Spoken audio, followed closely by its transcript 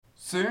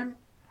Soon,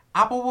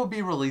 Apple will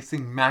be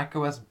releasing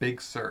macOS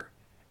Big Sur,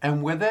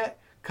 and with it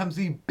comes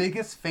the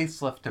biggest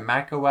facelift to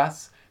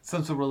macOS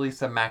since the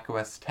release of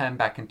macOS 10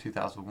 back in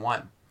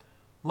 2001.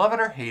 Love it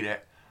or hate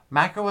it,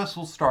 macOS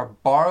will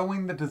start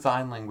borrowing the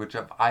design language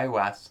of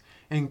iOS,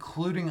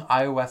 including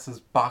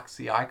iOS's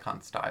boxy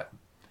icon style.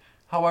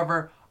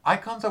 However,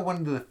 icons are one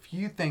of the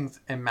few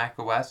things in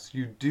macOS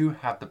you do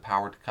have the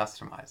power to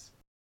customize.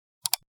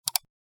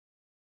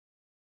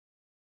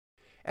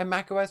 In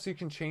macOS, you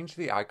can change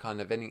the icon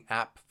of any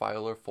app,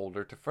 file, or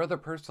folder to further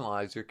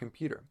personalize your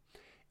computer.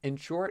 In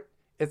short,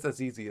 it's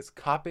as easy as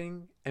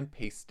copying and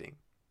pasting.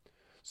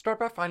 Start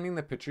by finding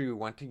the picture you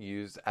want to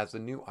use as a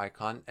new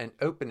icon and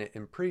open it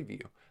in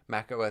Preview,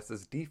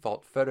 macOS's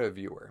default photo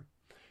viewer.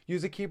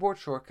 Use a keyboard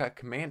shortcut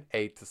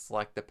Command-A to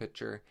select the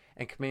picture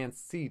and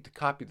Command-C to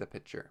copy the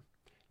picture.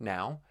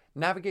 Now,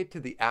 navigate to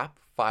the app,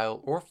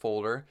 file, or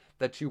folder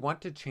that you want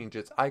to change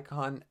its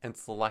icon and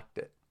select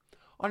it.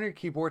 On your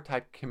keyboard,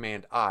 type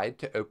Command-I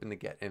to open the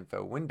Get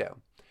Info window.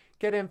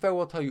 Get Info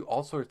will tell you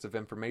all sorts of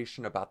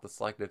information about the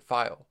selected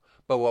file,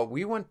 but what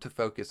we want to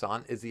focus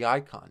on is the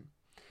icon.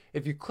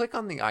 If you click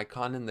on the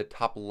icon in the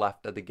top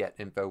left of the Get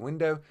Info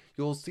window,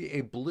 you will see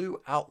a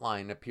blue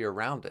outline appear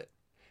around it.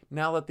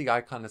 Now that the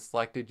icon is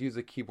selected, use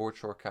a keyboard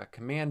shortcut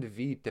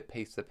Command-V to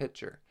paste the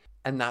picture,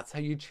 and that's how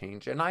you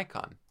change an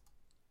icon.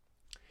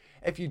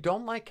 If you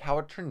don't like how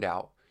it turned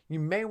out,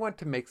 you may want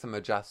to make some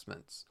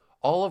adjustments,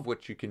 all of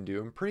which you can do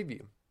in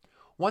Preview.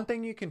 One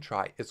thing you can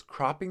try is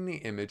cropping the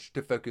image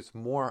to focus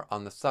more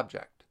on the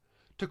subject.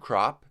 To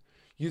crop,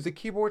 use a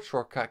keyboard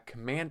shortcut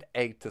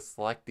Command-A to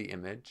select the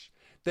image,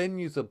 then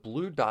use the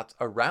blue dots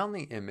around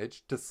the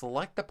image to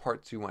select the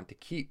parts you want to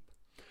keep.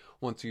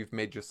 Once you've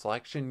made your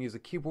selection, use a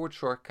keyboard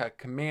shortcut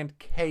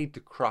Command-K to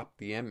crop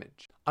the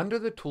image. Under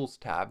the Tools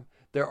tab,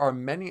 there are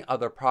many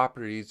other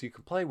properties you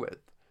can play with,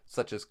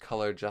 such as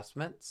color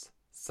adjustments,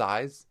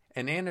 size,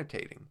 and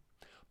annotating.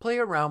 Play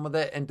around with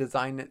it and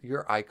design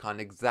your icon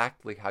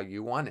exactly how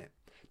you want it.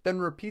 Then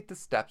repeat the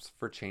steps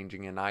for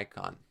changing an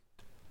icon.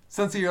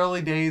 Since the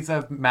early days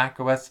of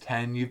macOS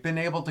 10, you've been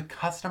able to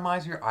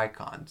customize your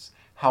icons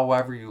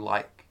however you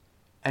like.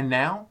 And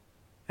now,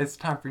 it's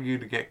time for you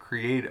to get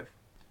creative.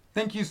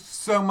 Thank you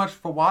so much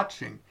for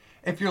watching.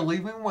 If you're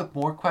leaving with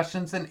more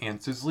questions and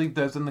answers, leave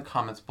those in the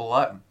comments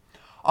below.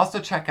 Also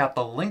check out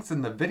the links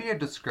in the video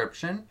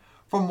description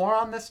for more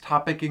on this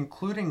topic,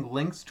 including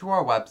links to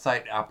our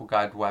website,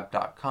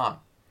 appleguideweb.com.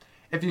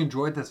 If you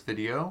enjoyed this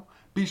video,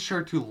 be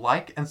sure to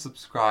like and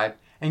subscribe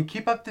and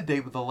keep up to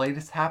date with the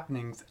latest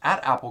happenings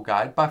at Apple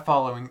Guide by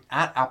following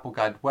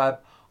 @AppleGuideWeb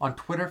on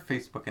Twitter,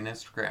 Facebook, and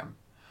Instagram.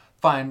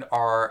 Find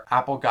our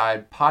Apple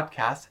Guide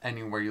podcast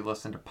anywhere you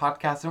listen to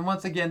podcasts. And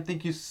once again,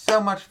 thank you so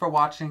much for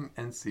watching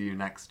and see you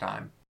next time.